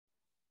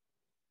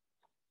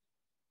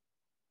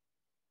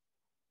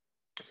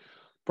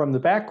From the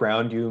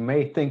background, you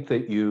may think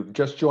that you've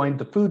just joined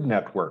the Food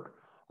Network,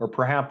 or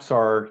perhaps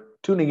are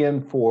tuning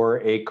in for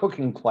a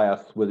cooking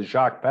class with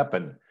Jacques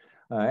Pepin.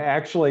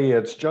 Actually,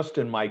 it's just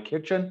in my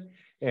kitchen,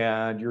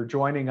 and you're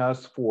joining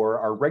us for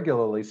our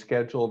regularly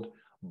scheduled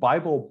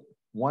Bible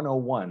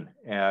 101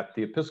 at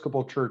the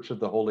Episcopal Church of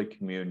the Holy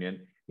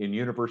Communion in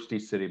University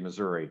City,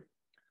 Missouri.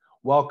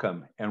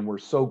 Welcome, and we're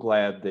so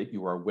glad that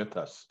you are with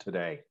us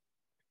today.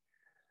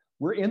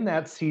 We're in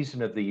that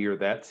season of the year,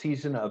 that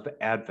season of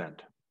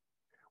Advent,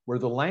 where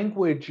the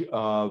language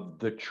of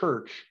the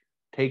church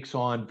takes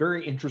on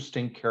very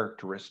interesting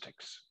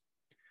characteristics.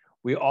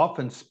 We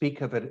often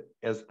speak of it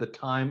as the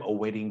time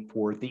awaiting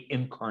for the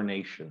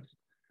incarnation.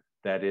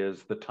 That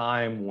is, the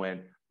time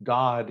when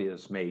God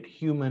is made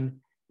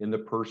human in the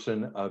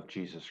person of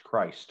Jesus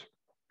Christ.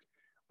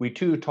 We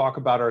too talk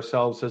about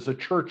ourselves as a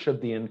church of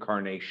the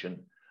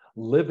incarnation,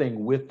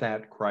 living with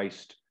that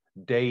Christ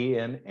day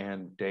in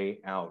and day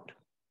out.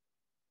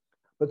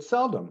 But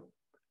seldom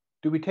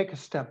do we take a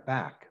step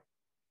back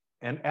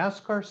and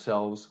ask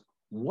ourselves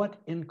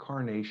what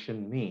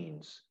incarnation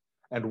means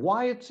and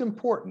why it's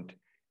important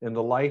in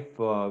the life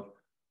of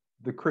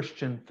the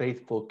Christian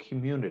faithful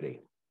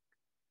community.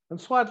 And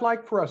so I'd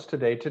like for us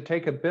today to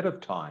take a bit of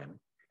time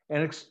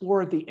and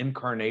explore the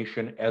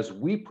incarnation as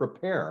we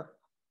prepare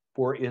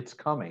for its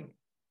coming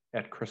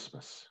at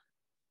Christmas.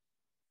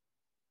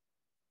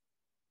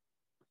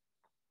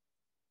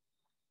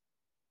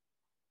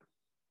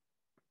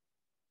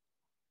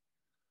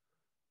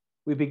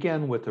 We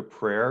begin with a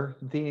prayer,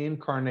 the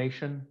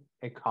Incarnation,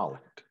 a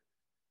collect.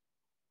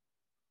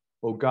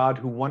 O God,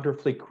 who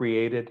wonderfully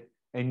created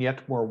and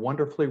yet more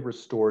wonderfully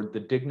restored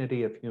the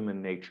dignity of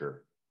human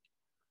nature,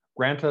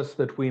 grant us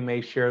that we may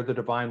share the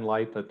divine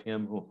life of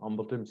him who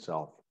humbled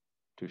himself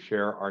to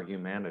share our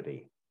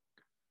humanity.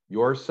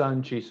 Your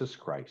Son, Jesus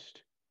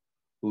Christ,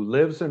 who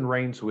lives and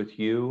reigns with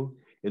you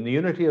in the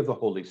unity of the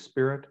Holy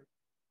Spirit,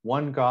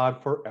 one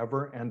God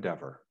forever and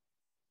ever.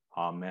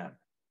 Amen.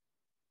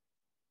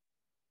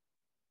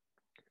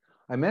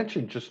 I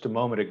mentioned just a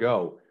moment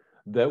ago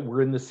that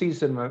we're in the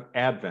season of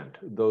Advent,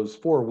 those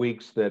 4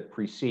 weeks that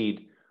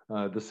precede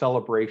the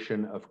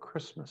celebration of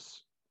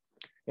Christmas.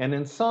 And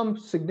in some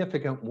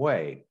significant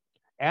way,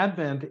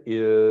 Advent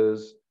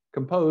is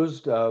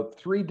composed of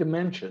 3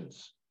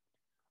 dimensions,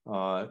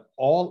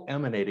 all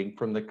emanating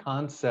from the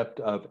concept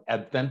of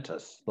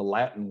adventus, the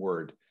Latin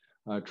word,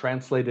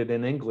 translated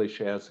in English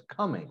as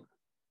coming.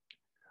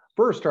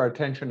 First, our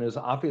attention is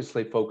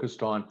obviously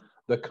focused on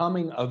the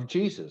coming of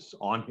Jesus,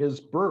 on his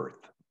birth.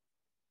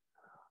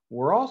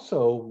 We're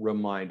also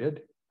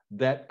reminded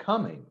that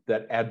coming,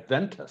 that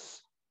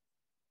adventus,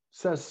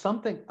 says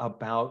something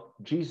about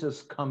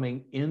Jesus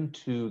coming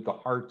into the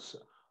hearts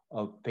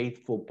of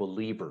faithful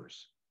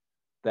believers.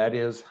 That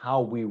is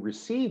how we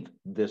receive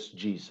this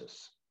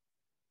Jesus.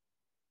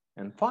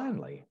 And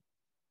finally,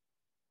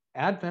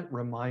 Advent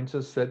reminds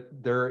us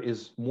that there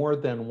is more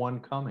than one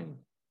coming.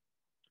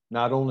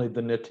 Not only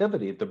the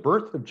nativity, the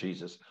birth of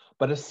Jesus,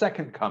 but a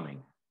second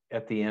coming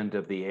at the end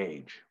of the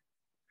age.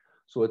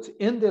 So it's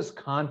in this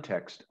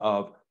context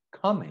of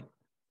coming,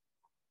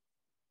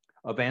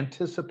 of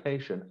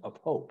anticipation, of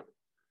hope,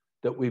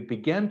 that we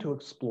begin to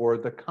explore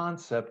the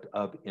concept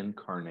of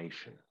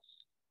incarnation.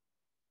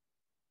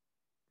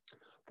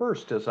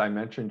 First, as I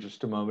mentioned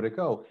just a moment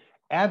ago,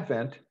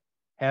 Advent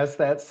has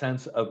that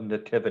sense of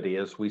nativity,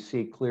 as we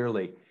see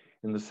clearly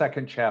in the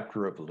 2nd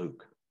chapter of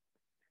Luke.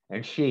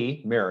 And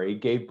she, Mary,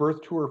 gave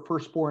birth to her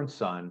firstborn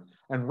son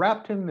and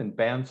wrapped him in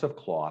bands of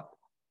cloth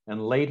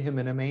and laid him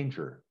in a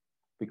manger,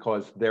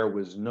 because there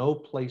was no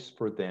place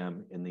for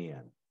them in the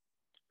inn.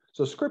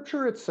 So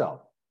Scripture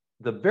itself,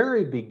 the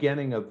very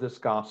beginning of this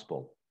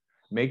gospel,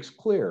 makes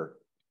clear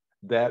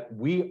that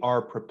we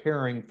are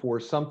preparing for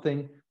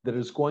something that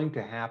is going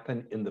to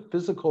happen in the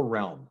physical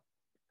realm,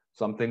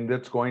 something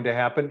that's going to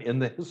happen in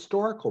the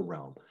historical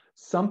realm,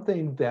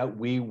 something that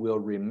we will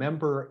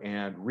remember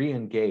and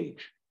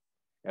re-engage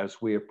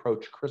as we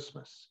approach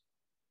Christmas,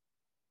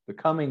 the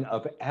coming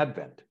of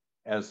Advent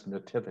as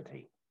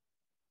nativity.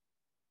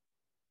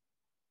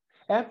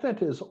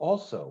 Advent is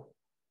also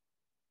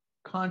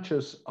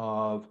conscious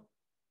of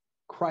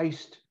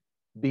Christ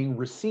being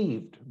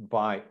received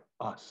by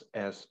us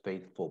as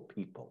faithful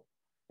people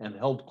and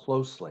held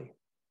closely.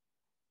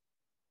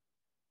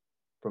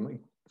 From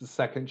the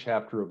 2nd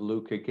chapter of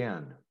Luke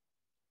again.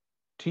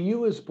 To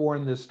you is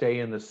born this day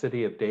in the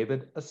city of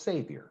David a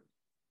Savior,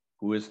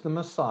 who is the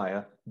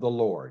Messiah, the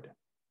Lord.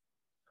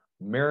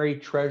 Mary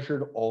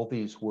treasured all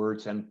these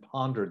words and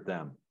pondered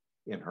them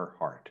in her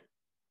heart.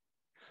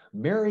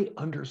 Mary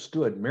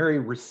understood, Mary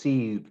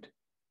received,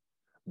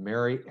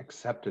 Mary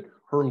accepted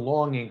her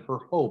longing, her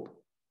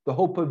hope, the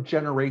hope of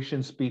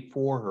generations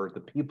before her, the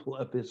people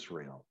of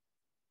Israel,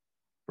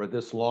 for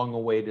this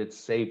long-awaited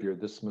Savior,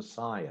 this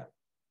Messiah,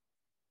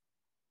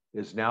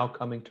 is now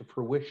coming to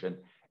fruition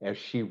as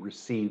she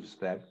receives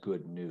that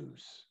good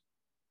news.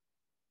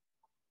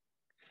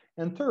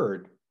 And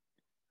third,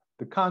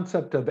 the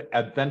concept of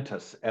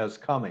adventus as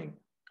coming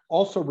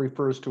also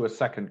refers to a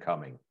second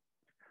coming.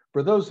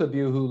 For those of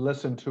you who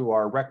listened to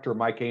our rector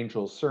Mike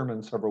Angel's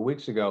sermon several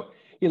weeks ago,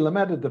 he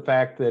lamented the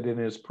fact that in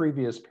his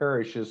previous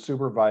parish, his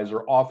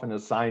supervisor often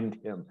assigned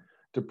him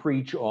to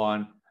preach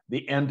on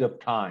the end of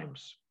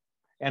times.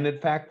 And in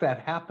fact,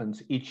 that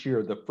happens each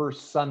year, the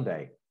first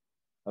Sunday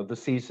of the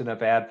season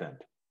of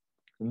Advent.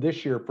 And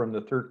this year, from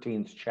the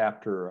 13th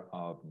chapter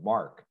of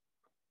Mark,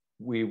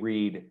 we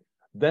read,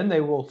 "Then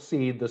they will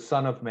see the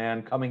Son of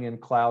Man coming in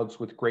clouds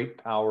with great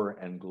power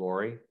and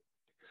glory.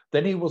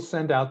 Then he will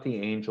send out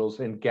the angels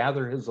and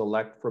gather his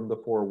elect from the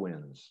four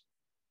winds,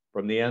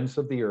 from the ends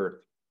of the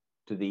earth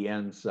to the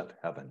ends of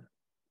heaven."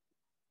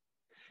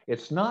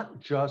 It's not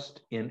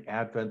just in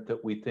Advent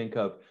that we think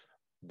of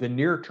the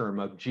near term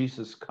of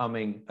Jesus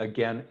coming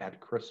again at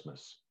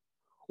Christmas,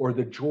 or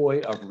the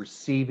joy of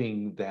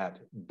receiving that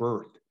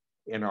birth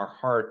in our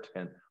heart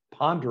and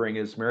pondering,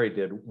 as Mary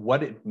did,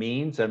 what it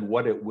means and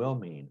what it will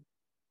mean.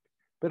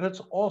 But it's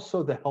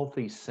also the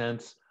healthy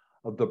sense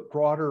of the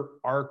broader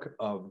arc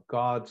of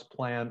God's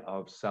plan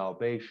of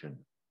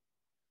salvation.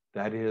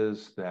 That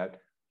is,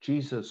 that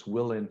Jesus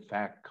will in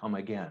fact come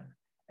again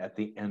at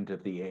the end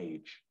of the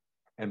age,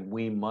 and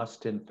we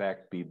must in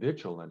fact be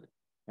vigilant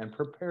and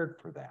prepared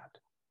for that.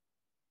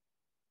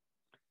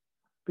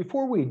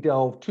 Before we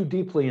delve too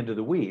deeply into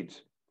the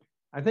weeds,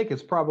 I think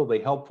it's probably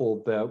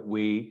helpful that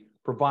we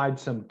provide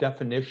some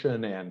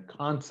definition and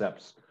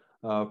concepts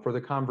for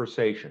the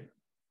conversation.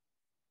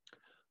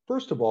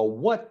 First of all,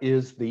 what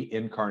is the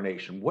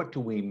incarnation? What do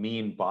we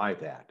mean by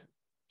that?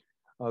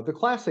 The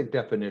classic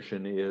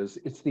definition is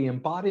it's the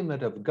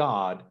embodiment of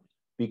God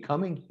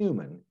becoming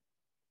human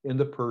in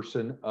the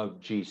person of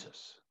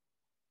Jesus.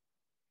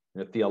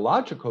 In a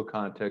theological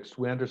context,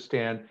 we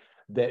understand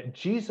that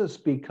Jesus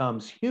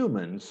becomes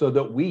human so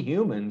that we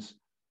humans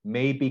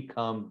may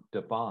become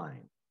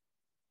divine.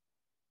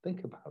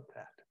 Think about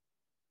that.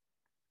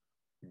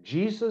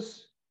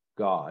 Jesus,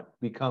 God,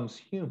 becomes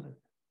human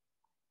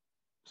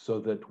so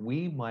that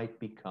we might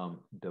become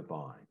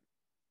divine.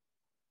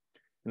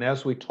 And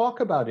as we talk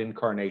about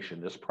incarnation,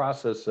 this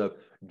process of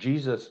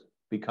Jesus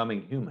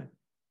becoming human,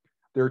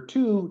 there are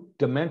two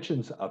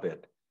dimensions of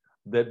it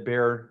that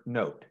bear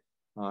note.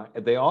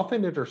 They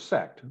often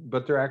intersect,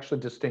 but they're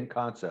actually distinct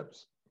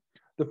concepts.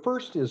 The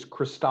first is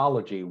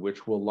Christology,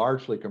 which will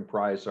largely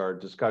comprise our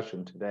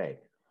discussion today.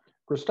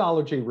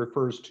 Christology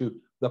refers to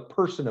the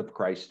person of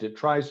Christ. It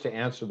tries to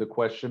answer the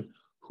question,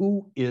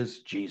 who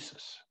is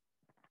Jesus?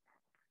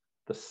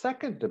 The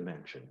second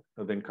dimension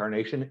of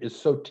incarnation is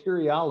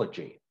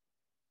soteriology,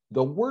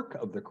 the work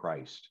of the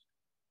Christ.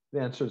 It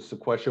answers the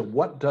question,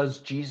 what does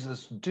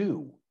Jesus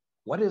do?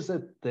 What is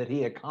it that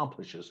he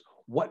accomplishes?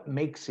 What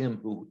makes him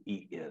who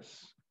he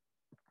is?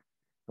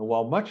 And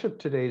while much of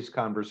today's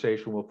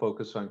conversation will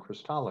focus on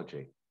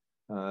Christology,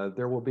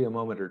 there will be a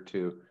moment or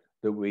two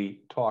that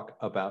we talk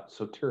about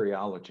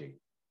soteriology,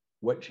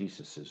 what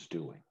Jesus is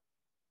doing.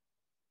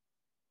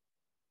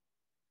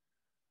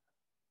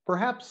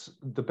 Perhaps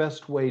the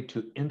best way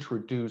to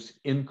introduce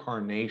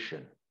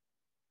incarnation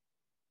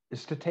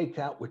is to take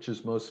that which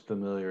is most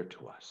familiar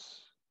to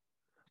us.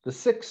 The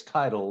 6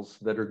 titles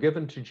that are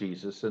given to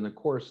Jesus in the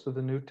course of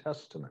the New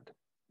Testament: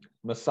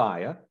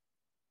 Messiah,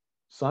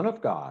 Son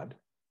of God,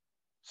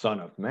 Son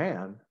of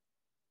Man,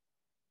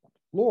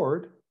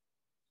 Lord,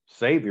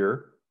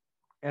 Savior,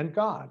 and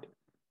God.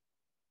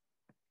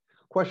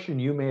 Question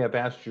you may have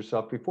asked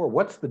yourself before,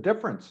 what's the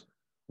difference?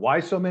 Why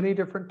so many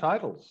different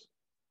titles?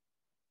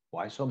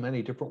 Why so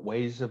many different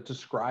ways of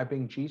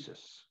describing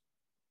Jesus?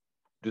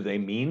 Do they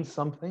mean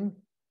something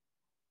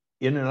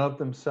in and of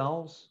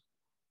themselves?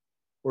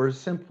 Or is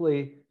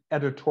simply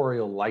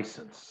editorial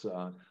license,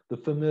 the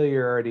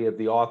familiarity of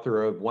the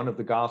author of one of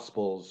the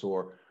Gospels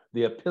or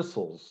the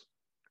epistles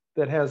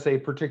that has a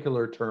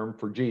particular term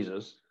for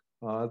Jesus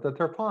that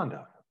they're fond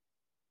of?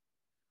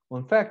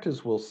 Well, in fact,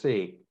 as we'll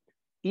see,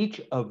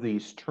 each of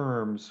these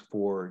terms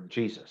for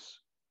Jesus,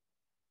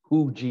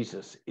 who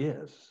Jesus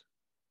is,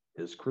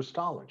 his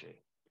Christology,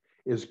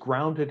 is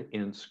grounded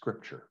in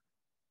Scripture,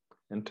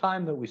 and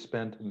time that we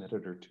spend a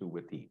minute or two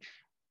with each.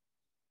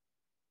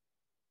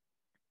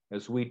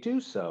 As we do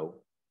so,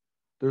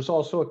 there's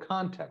also a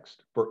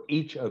context for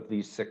each of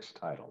these 6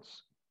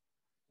 titles.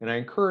 And I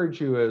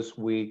encourage you, as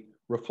we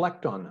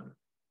reflect on them,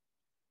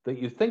 that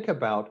you think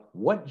about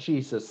what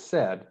Jesus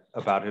said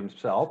about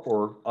himself,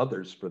 or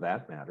others for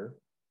that matter,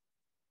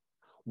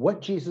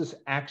 what Jesus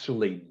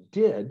actually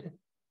did,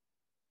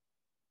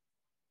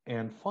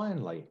 and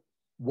finally,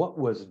 what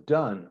was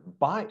done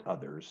by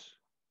others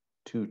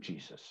to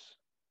Jesus.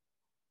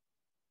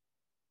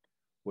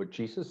 What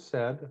Jesus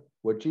said,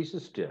 what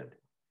Jesus did,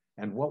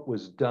 and what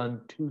was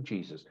done to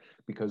Jesus,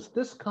 because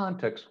this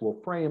context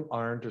will frame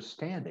our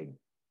understanding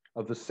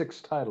of the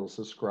 6 titles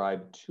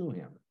ascribed to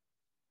him.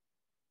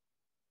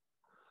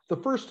 The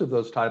first of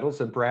those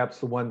titles, and perhaps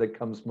the one that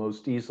comes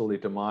most easily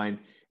to mind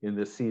in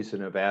this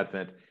season of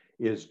Advent,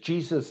 is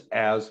Jesus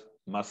as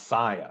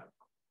Messiah.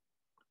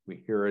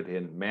 We hear it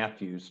in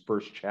Matthew's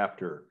first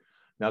chapter.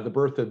 Now, the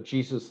birth of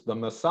Jesus the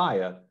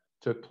Messiah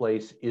took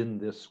place in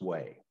this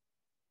way.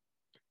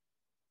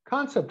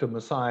 Concept of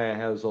Messiah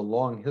has a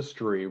long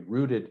history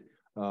rooted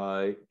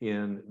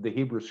in the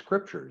Hebrew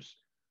scriptures.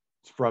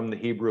 It's from the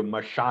Hebrew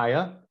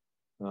Mashiach,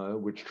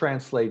 which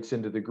translates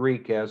into the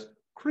Greek as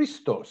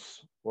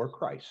Christos or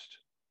Christ.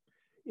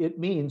 It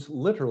means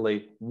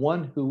literally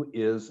one who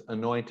is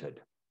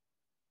anointed.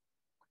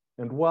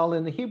 And while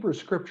in the Hebrew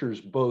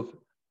scriptures both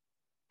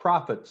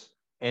prophets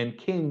and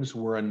kings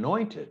were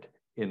anointed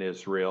in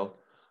Israel,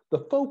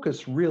 the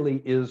focus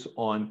really is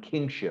on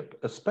kingship,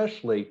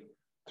 especially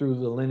through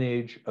the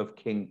lineage of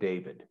King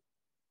David.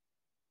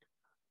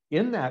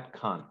 In that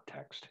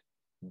context,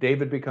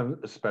 David becomes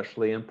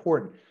especially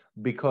important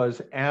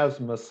because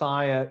as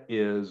Messiah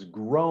is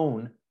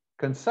grown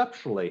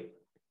conceptually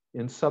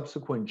in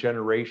subsequent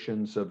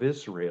generations of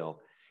Israel,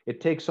 it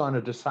takes on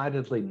a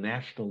decidedly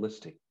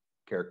nationalistic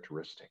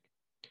characteristic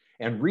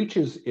and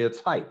reaches its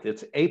height,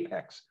 its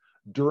apex,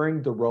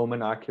 during the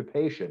Roman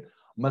occupation.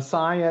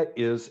 Messiah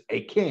is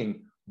a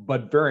king,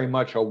 but very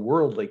much a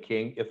worldly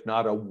king, if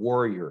not a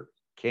warrior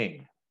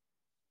king.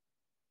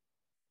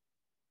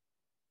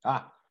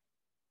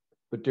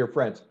 But dear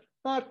friends,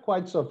 not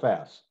quite so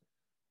fast.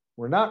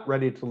 We're not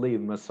ready to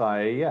leave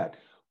Messiah yet.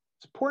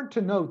 It's important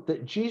to note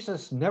that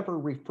Jesus never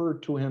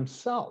referred to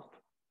himself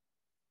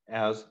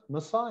as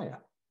Messiah.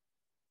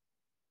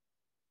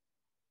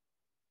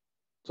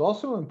 It's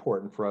also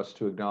important for us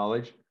to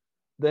acknowledge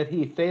that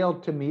he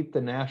failed to meet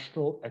the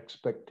national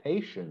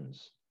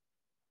expectations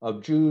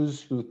of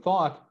Jews who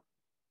thought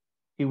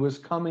he was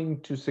coming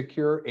to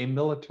secure a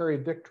military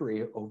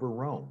victory over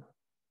Rome.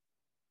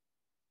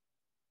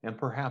 And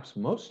perhaps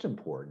most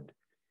important,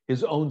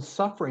 his own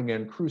suffering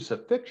and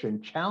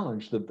crucifixion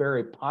challenged the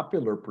very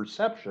popular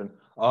perception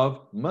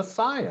of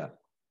Messiah.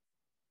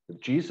 If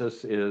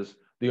Jesus is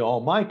the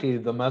Almighty,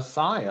 the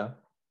Messiah,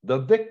 the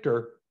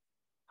victor,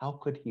 how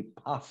could he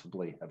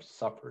possibly have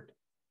suffered?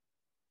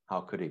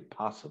 How could he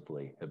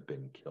possibly have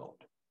been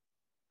killed?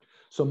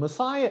 So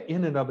Messiah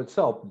in and of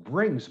itself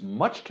brings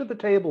much to the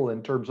table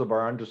in terms of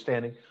our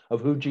understanding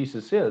of who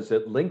Jesus is.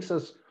 It links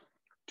us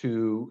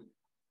to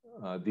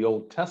the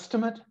Old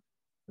Testament,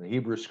 the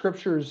Hebrew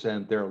scriptures,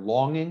 and their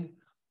longing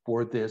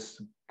for this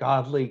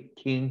godly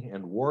king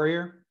and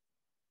warrior.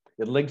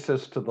 It links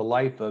us to the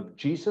life of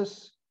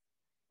Jesus.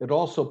 It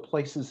also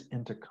places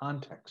into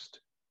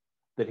context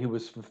that he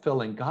was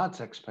fulfilling God's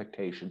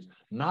expectations,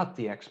 not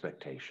the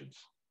expectations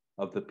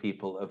of the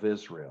people of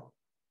Israel.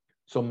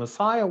 So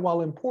Messiah,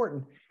 while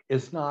important,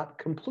 is not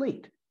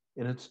complete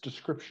in its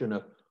description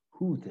of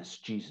who this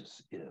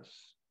Jesus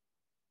is.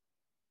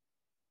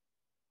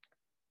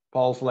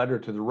 Paul's letter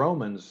to the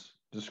Romans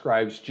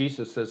describes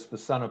Jesus as the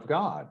Son of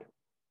God.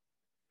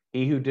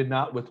 He who did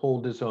not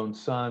withhold his own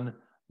Son,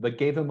 but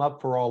gave him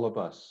up for all of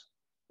us,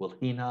 will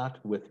he not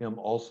with him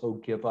also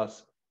give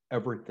us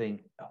everything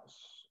else?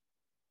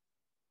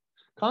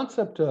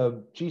 Concept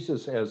of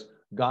Jesus as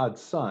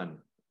God's Son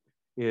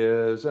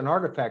is an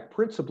artifact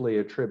principally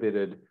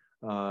attributed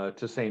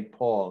to St.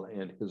 Paul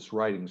in his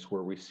writings,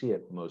 where we see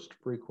it most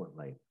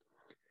frequently.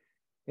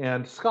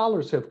 And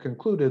scholars have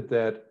concluded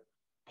that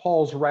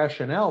Paul's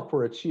rationale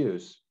for its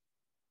use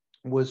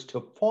was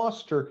to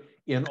foster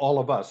in all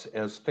of us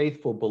as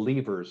faithful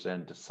believers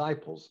and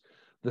disciples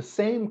the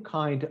same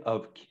kind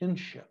of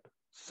kinship,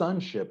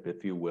 sonship,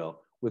 if you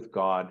will, with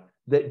God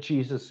that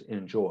Jesus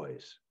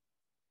enjoys.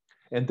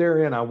 And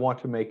therein, I want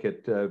to make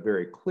it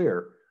very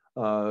clear.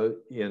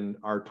 In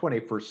our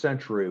 21st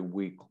century,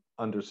 we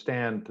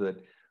understand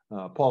that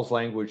Paul's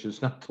language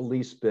is not the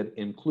least bit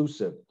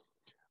inclusive.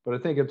 But I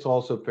think it's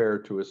also fair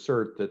to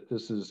assert that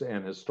this is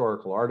an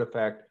historical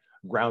artifact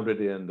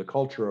grounded in the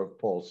culture of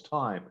Paul's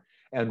time,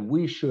 and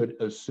we should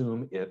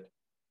assume it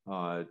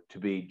to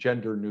be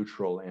gender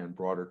neutral and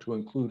broader, to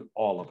include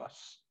all of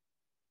us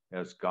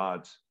as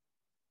God's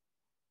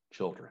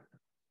children.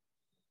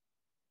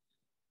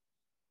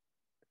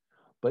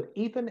 But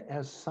even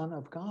as Son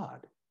of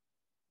God,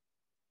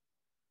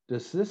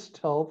 does this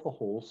tell the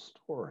whole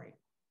story?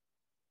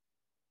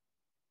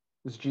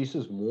 Is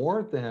Jesus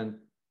more than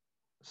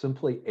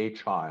simply a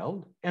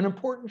child, an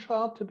important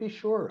child to be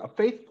sure, a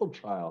faithful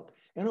child,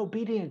 an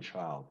obedient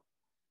child,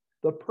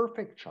 the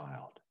perfect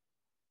child?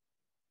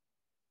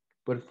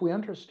 But if we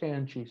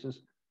understand Jesus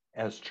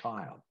as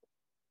child,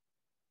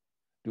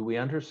 do we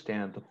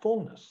understand the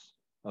fullness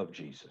of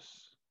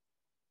Jesus?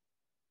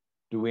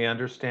 Do we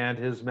understand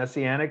his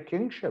messianic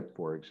kingship,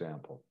 for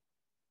example?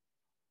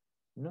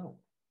 No.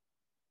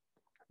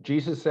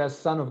 Jesus as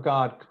Son of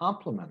God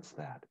complements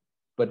that,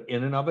 but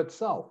in and of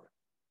itself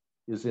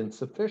is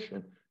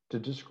insufficient to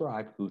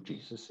describe who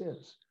Jesus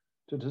is,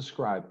 to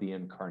describe the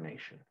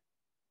incarnation.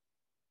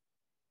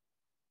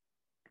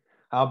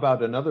 How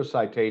about another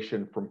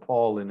citation from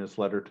Paul in his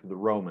letter to the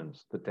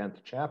Romans, the 10th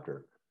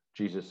chapter?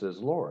 Jesus is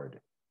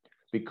Lord.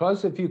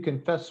 Because if you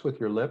confess with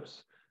your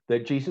lips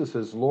that Jesus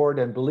is Lord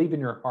and believe in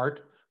your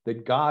heart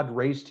that God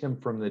raised him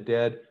from the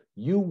dead,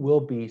 you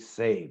will be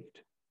saved.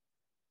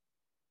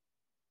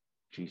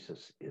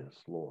 Jesus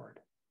is Lord.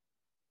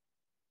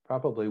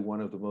 Probably one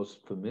of the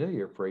most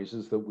familiar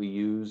phrases that we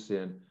use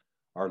in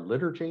our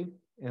liturgy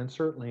and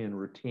certainly in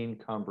routine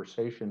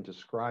conversation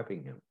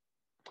describing him.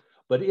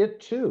 But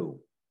it too,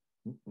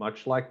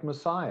 much like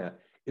Messiah,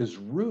 is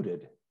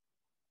rooted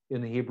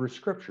in the Hebrew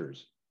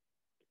Scriptures.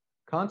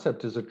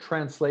 Concept is a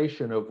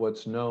translation of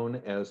what's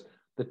known as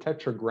the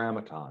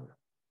Tetragrammaton,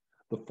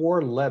 the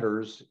 4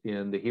 letters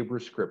in the Hebrew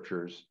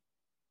Scriptures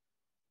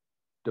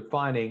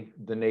defining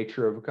the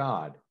nature of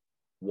God,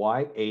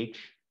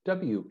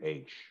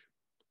 YHWH,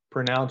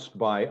 pronounced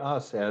by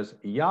us as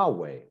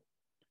Yahweh,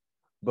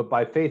 but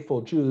by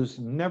faithful Jews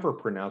never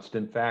pronounced.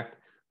 In fact,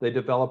 they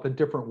develop a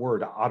different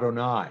word,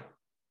 Adonai,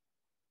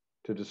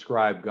 to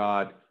describe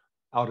God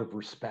out of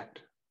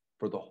respect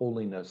for the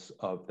holiness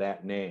of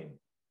that name,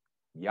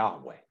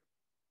 Yahweh.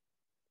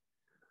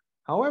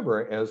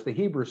 However, as the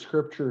Hebrew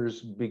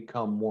Scriptures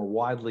become more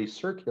widely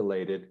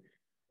circulated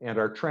and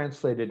are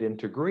translated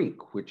into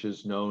Greek, which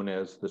is known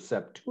as the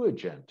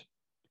Septuagint,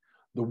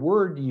 the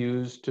word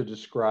used to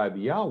describe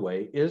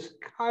Yahweh is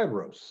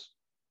Kairos,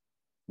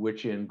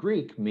 which in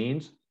Greek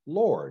means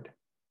Lord.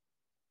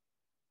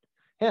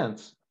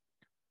 Hence,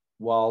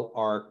 while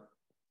our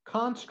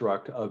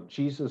construct of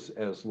Jesus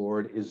as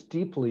Lord is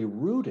deeply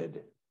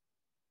rooted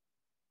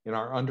in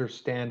our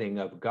understanding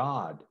of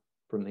God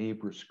from the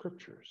Hebrew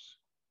Scriptures,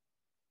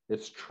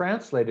 it's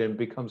translated and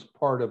becomes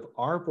part of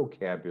our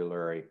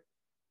vocabulary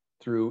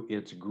through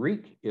its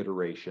Greek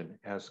iteration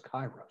as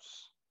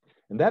Kairos.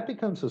 And that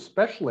becomes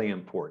especially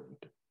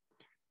important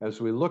as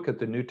we look at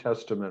the New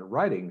Testament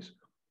writings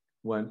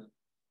when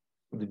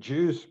the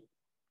Jews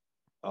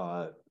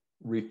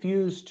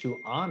refused to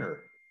honor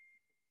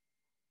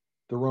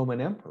the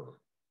Roman emperor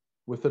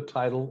with the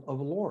title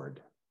of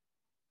Lord.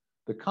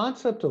 The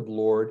concept of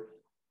Lord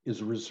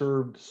is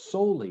reserved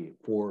solely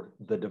for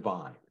the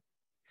divine.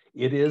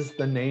 It is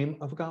the name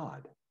of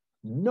God.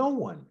 No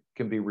one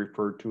can be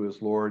referred to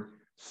as Lord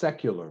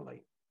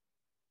secularly.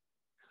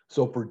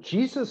 So for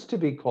Jesus to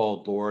be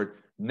called Lord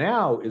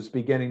now is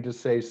beginning to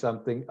say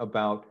something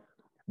about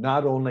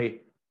not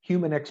only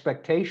human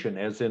expectation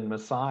as in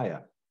Messiah,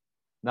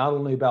 not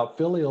only about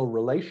filial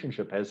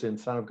relationship as in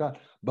Son of God,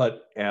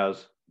 but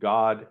as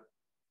God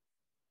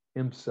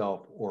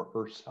himself or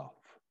herself,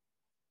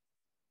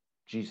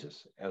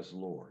 Jesus as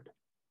Lord.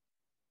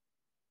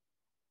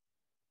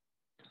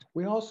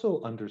 We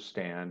also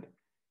understand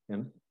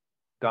in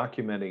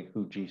documenting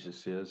who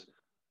Jesus is,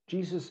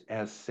 Jesus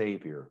as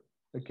Savior.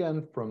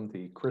 Again, from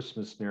the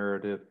Christmas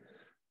narrative,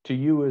 to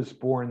you is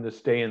born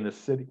this day in the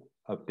city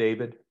of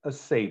David a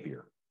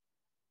Savior.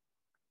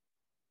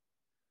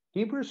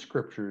 Hebrew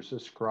Scriptures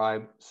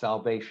ascribe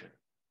salvation,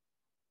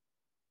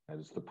 that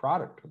is the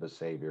product of a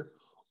Savior,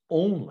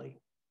 only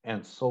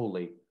and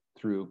solely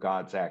through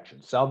God's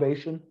action.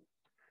 Salvation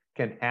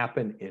can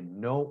happen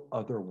in no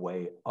other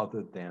way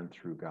other than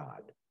through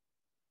God.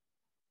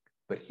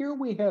 But here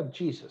we have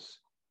Jesus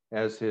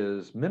as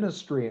his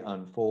ministry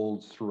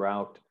unfolds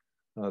throughout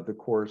the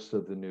course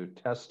of the New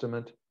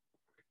Testament.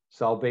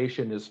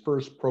 Salvation is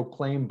first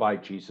proclaimed by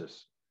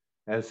Jesus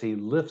as he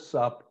lifts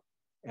up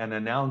and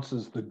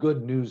announces the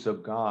good news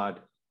of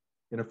God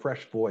in a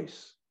fresh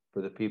voice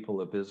for the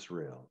people of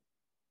Israel.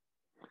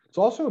 It's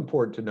also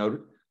important to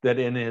note that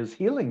in his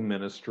healing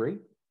ministry,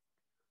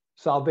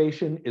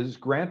 salvation is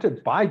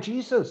granted by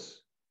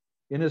Jesus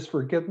in his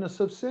forgiveness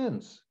of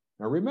sins.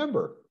 Now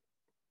remember,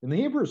 in the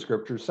Hebrew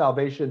Scriptures,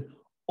 salvation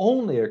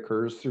only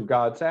occurs through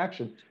God's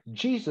action.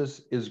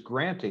 Jesus is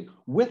granting,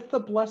 with the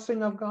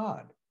blessing of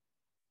God,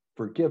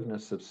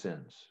 forgiveness of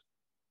sins.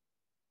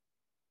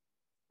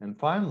 And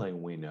finally,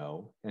 we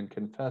know and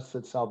confess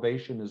that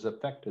salvation is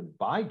effected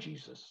by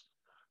Jesus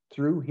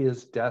through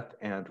his death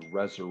and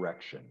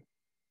resurrection.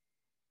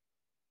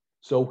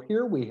 So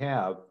here we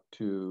have,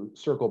 to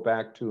circle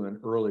back to an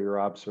earlier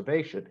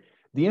observation,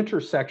 the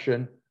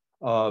intersection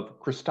of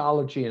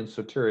Christology and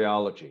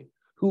soteriology.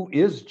 Who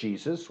is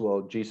Jesus?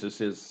 Well, Jesus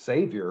is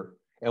Savior.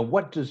 And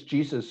what does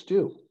Jesus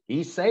do?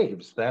 He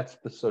saves. That's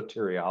the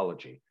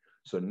soteriology.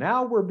 So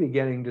now we're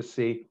beginning to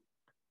see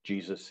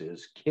Jesus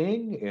is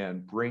King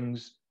and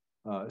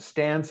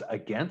stands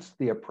against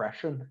the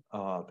oppression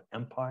of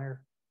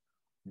empire.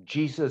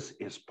 Jesus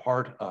is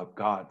part of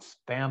God's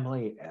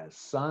family as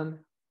Son.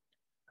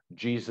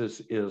 Jesus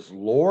is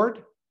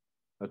Lord,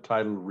 a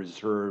title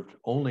reserved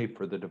only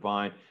for the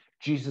divine.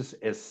 Jesus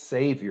as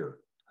Savior,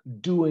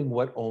 doing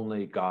what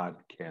only God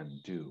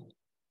can do.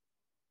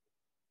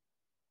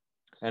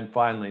 And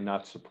finally,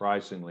 not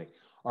surprisingly,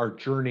 our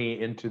journey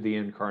into the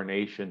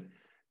incarnation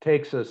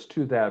takes us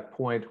to that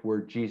point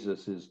where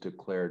Jesus is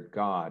declared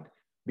God,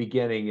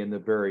 beginning in the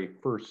very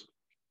first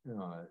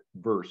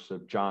verse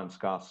of John's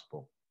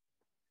Gospel.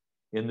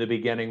 In the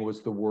beginning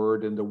was the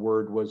Word, and the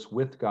Word was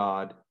with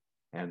God,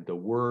 and the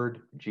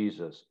Word,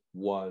 Jesus,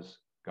 was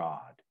God.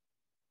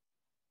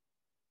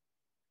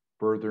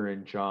 Further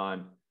in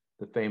John,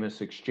 the famous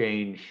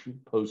exchange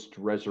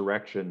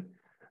post-resurrection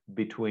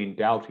between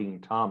doubting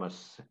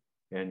Thomas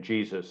and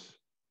Jesus.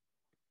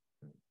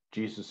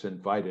 Jesus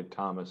invited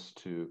Thomas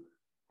to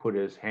put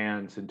his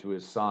hands into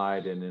his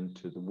side and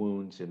into the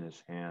wounds in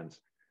his hands.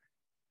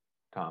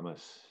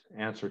 Thomas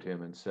answered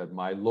him and said,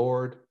 "My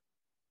Lord,"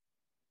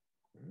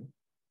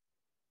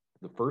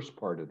 the first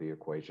part of the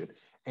equation,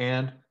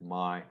 "and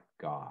my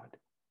God."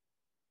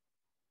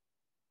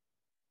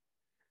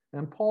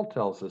 And Paul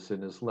tells us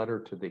in his letter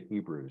to the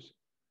Hebrews,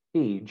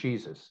 he,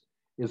 Jesus,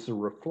 is the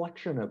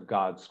reflection of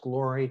God's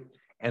glory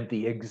and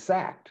the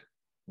exact,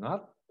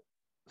 not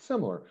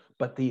similar,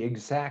 but the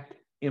exact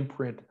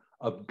imprint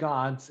of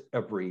God's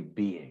every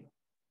being.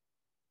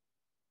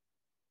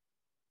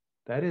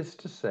 That is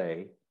to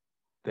say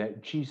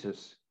that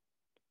Jesus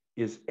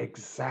is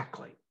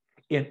exactly,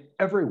 in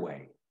every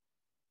way,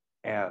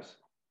 as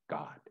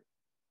God.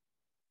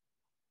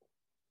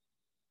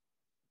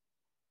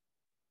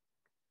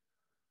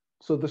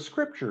 So the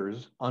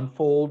scriptures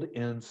unfold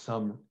in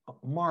some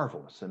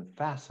marvelous and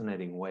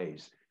fascinating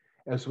ways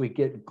as we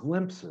get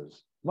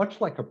glimpses,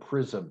 much like a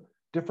prism,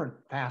 different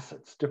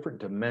facets, different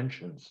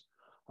dimensions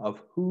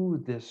of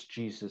who this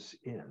Jesus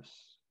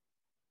is.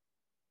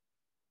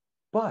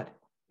 But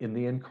in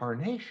the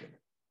incarnation,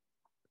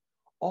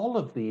 all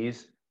of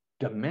these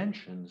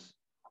dimensions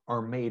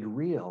are made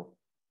real,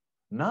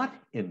 not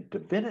in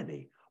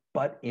divinity,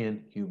 but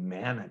in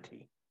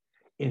humanity,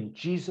 in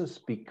Jesus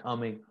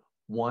becoming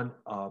one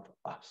of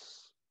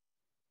us.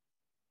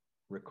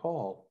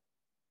 Recall,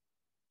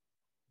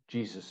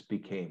 Jesus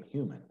became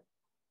human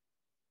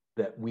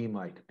that we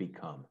might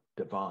become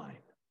divine.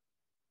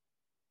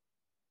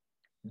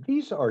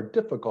 These are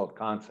difficult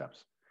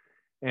concepts,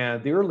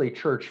 and the early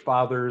church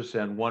fathers,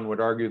 and one would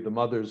argue the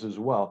mothers as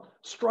well,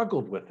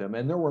 struggled with them,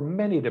 and there were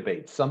many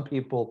debates, some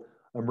people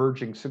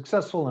emerging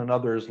successful and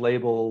others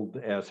labeled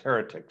as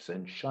heretics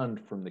and shunned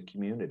from the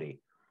community.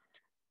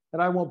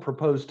 And I won't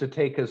propose to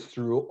take us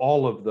through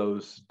all of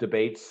those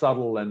debates,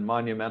 subtle and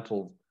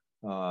monumental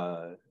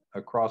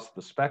across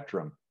the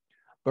spectrum,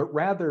 but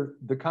rather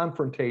the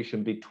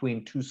confrontation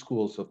between two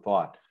schools of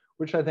thought,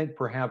 which I think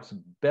perhaps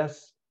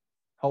best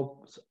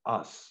helps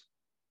us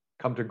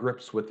come to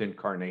grips with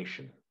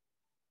incarnation.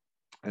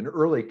 An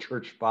early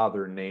church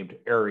father named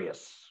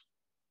Arius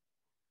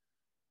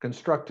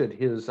constructed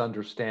his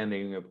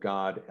understanding of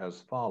God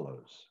as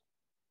follows.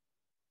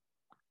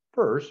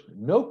 First,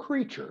 no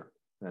creature,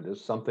 that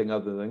is something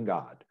other than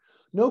God,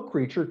 no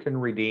creature can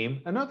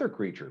redeem another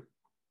creature.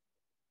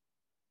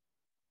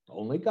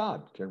 Only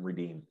God can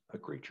redeem a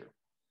creature.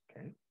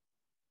 Okay.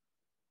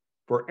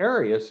 For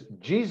Arius,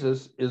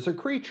 Jesus is a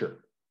creature,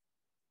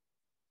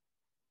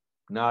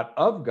 not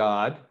of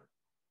God,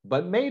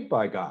 but made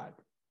by God,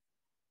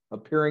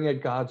 appearing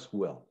at God's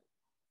will.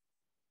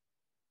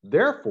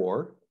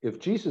 Therefore, if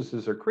Jesus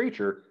is a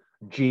creature,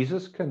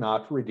 Jesus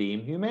cannot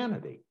redeem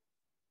humanity.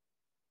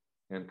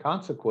 And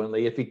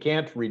consequently, if he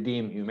can't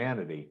redeem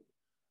humanity,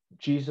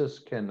 Jesus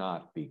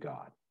cannot be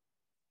God.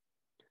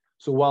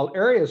 So while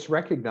Arius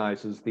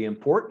recognizes the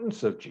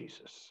importance of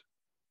Jesus,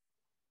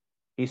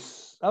 he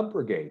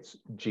subrogates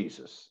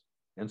Jesus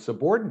and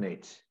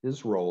subordinates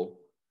his role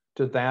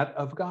to that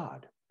of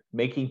God,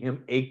 making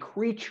him a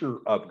creature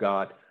of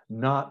God,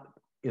 not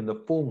in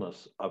the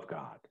fullness of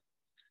God.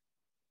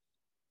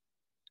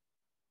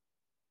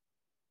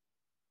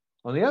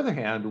 On the other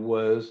hand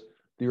was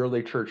the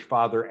early church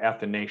father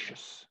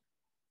Athanasius.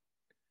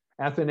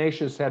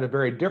 Athanasius had a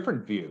very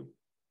different view,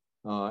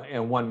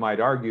 and one might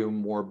argue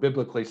more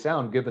biblically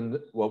sound given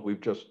what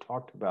we've just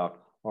talked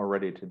about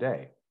already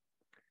today.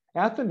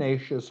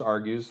 Athanasius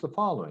argues the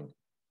following: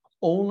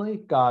 only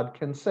God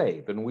can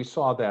save, and we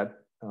saw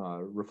that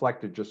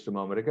reflected just a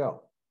moment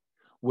ago.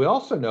 We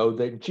also know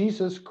that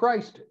Jesus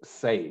Christ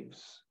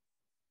saves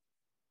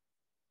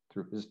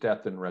through his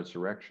death and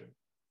resurrection.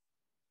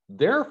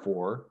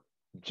 Therefore,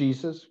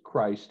 Jesus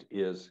Christ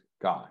is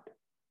God.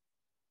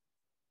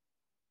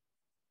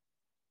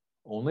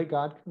 Only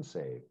God can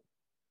save.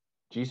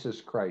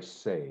 Jesus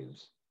Christ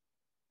saves,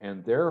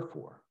 and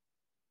therefore,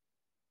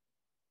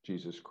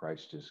 Jesus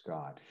Christ is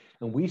God.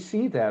 And we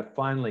see that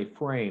finally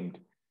framed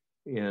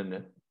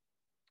in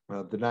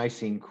the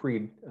Nicene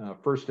Creed,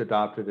 first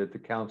adopted at the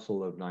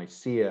Council of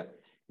Nicaea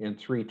in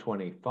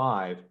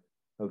 325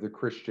 of the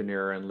Christian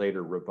era and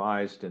later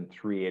revised in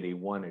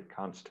 381 at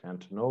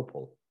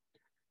Constantinople.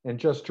 And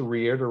just to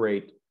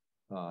reiterate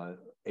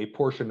a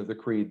portion of the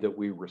creed that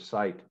we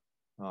recite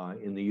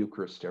in the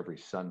Eucharist every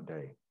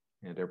Sunday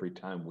and every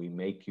time we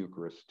make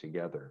Eucharist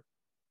together.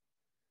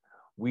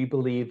 We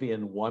believe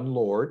in one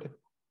Lord,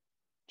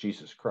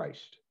 Jesus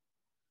Christ,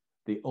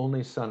 the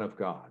only Son of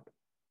God,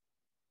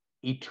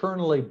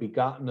 eternally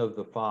begotten of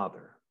the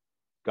Father,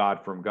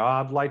 God from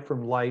God, light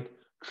from light,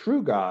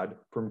 true God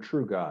from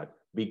true God,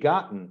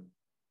 begotten,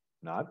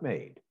 not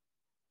made,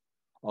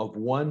 of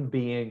one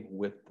being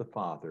with the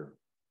Father.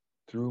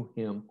 Through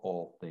him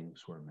all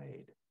things were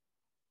made.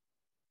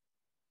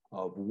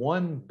 Of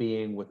one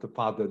being with the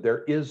Father,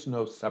 there is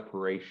no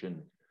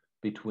separation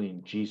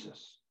between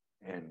Jesus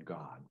and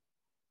God.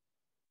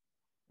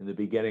 In the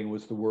beginning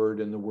was the Word,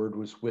 and the Word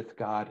was with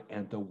God,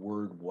 and the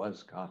Word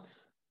was God.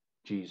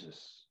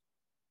 Jesus,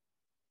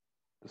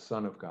 the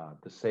Son of God,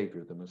 the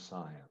Savior, the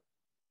Messiah,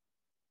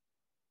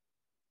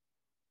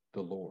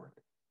 the Lord.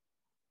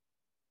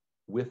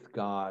 With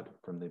God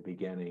from the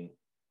beginning,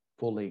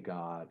 fully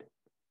God.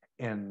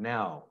 And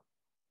now,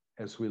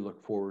 as we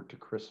look forward to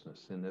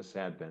Christmas in this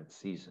Advent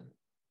season,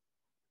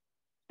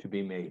 to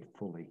be made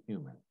fully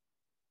human.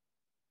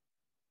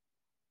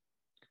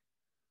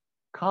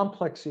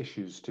 Complex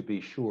issues, to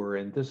be sure,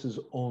 and this is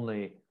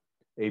only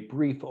a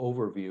brief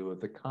overview of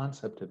the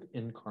concept of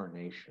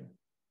incarnation,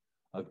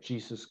 of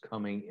Jesus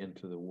coming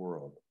into the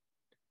world.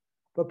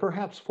 But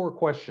perhaps 4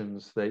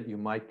 questions that you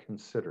might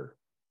consider.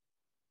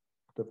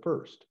 The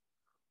first,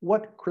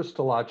 what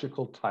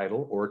Christological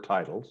title or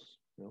titles,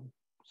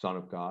 Son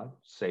of God,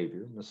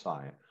 Savior,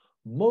 Messiah,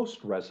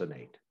 most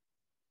resonate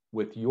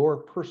with your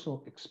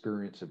personal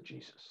experience of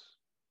Jesus?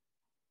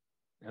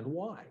 And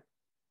why?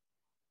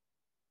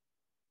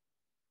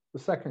 The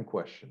second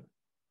question,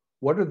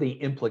 what are the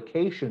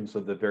implications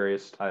of the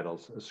various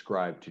titles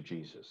ascribed to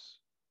Jesus?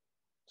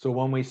 So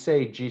when we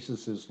say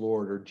Jesus is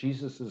Lord or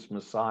Jesus is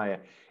Messiah,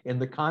 in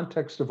the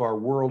context of our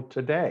world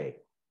today,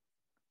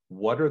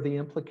 what are the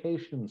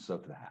implications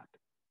of that?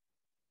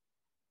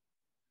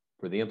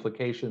 For the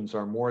implications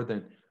are more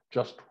than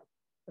just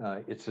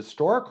its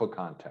historical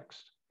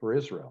context for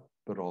Israel,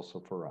 but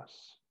also for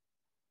us.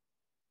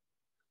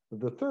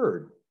 The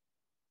third,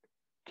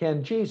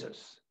 can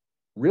Jesus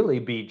really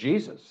be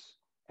Jesus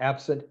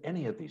absent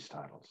any of these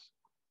titles?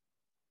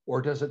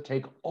 Or does it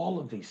take all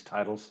of these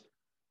titles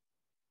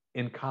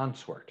in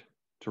consort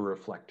to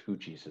reflect who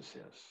Jesus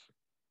is?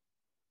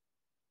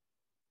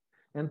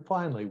 And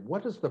finally,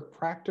 what is the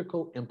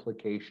practical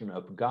implication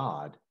of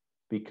God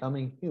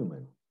becoming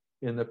human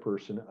in the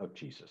person of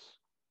Jesus?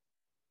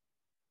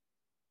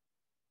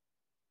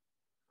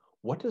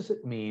 What does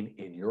it mean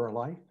in your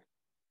life,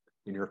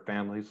 in your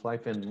family's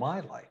life, in my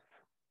life,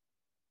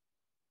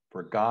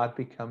 for God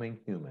becoming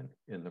human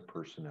in the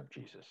person of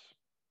Jesus?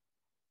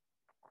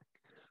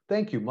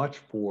 Thank you much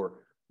for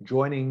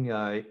joining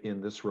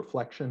in this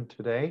reflection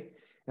today,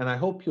 and I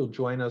hope you'll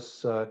join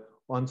us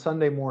on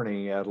Sunday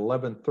morning at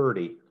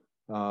 11:30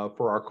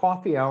 for our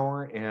coffee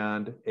hour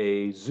and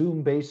a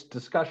Zoom-based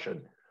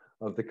discussion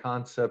of the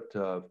concept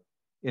of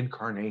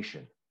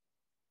incarnation.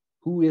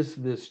 Who is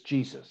this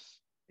Jesus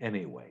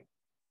anyway?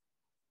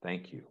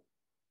 Thank you.